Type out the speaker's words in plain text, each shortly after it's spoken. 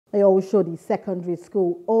The Oshodi Secondary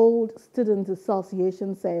School Old Student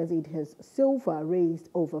Association says it has so far raised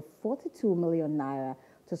over 42 million naira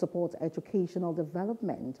to support educational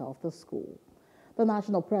development of the school. The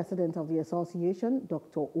national president of the association,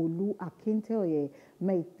 Dr. Olu Akintoye,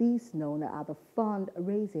 made this known at the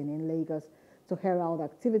fundraising in Lagos to herald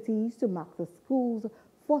activities to mark the school's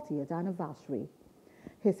 40th anniversary.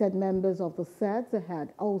 He said members of the SEDS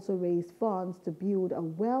had also raised funds to build a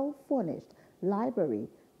well-furnished library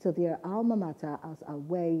to their alma mater as a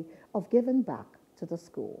way of giving back to the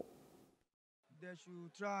school. They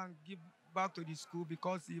should try and give back to the school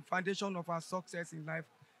because the foundation of our success in life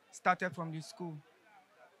started from the school.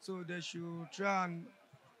 So they should try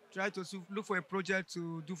to look for a project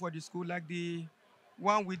to do for the school, like the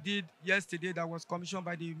one we did yesterday that was commissioned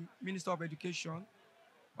by the Minister of Education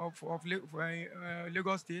of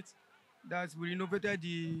Lagos State. That we renovated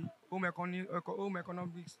the home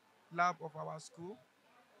economics lab of our school.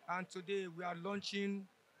 And today we are launching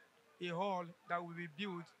a hall that will be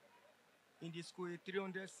built in the school, a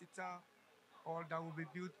 300-seater hall that will be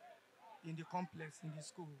built in the complex in the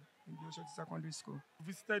school, in the Oshodi Secondary School. We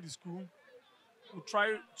visited the school to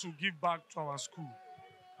try to give back to our school.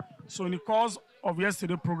 So in the course of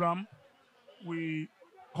yesterday's program, we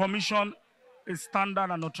commissioned a standard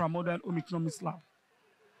and ultra-modern home economics lab.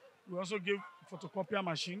 We also gave photocopier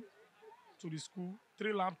machine to the school,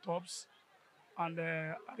 3 laptops, and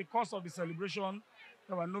at the course of the celebration,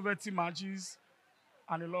 there were novelty matches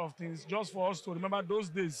and a lot of things, just for us to remember those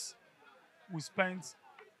days we spent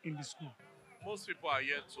in the school. Most people are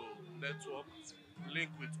here to network, link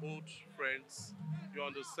with old friends, you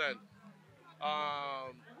understand.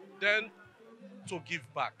 Then to give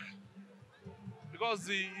back. Because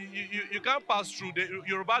you can't pass through,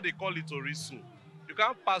 Yoruba they call it Orisun. You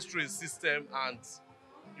can't pass through a system and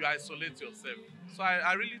you isolate yourself. So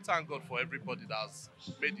I really thank God for everybody that has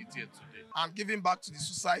made it here today. And giving back to the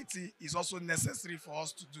society is also necessary for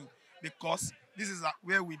us to do because this is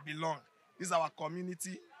where we belong. This is our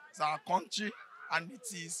community, it's our country, and it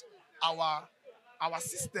is our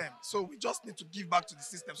system. So we just need to give back to the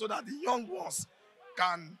system so that the young ones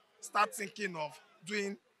can start thinking of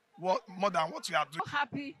doing more than what we are doing. So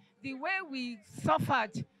happy the way we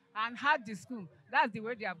suffered and had the school, that's the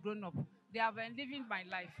way they have grown up. They have been living my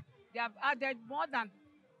life. They have added more than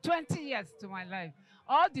 20 years to my life.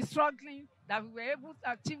 All the struggling that we were able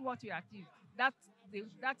to achieve what we achieved, that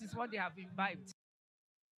is what they have imbibed.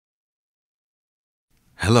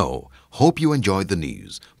 Hello, hope you enjoyed the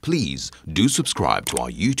news. Please do subscribe to our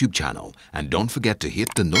YouTube channel and don't forget to hit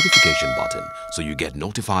the notification button so you get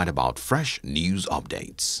notified about fresh news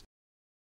updates.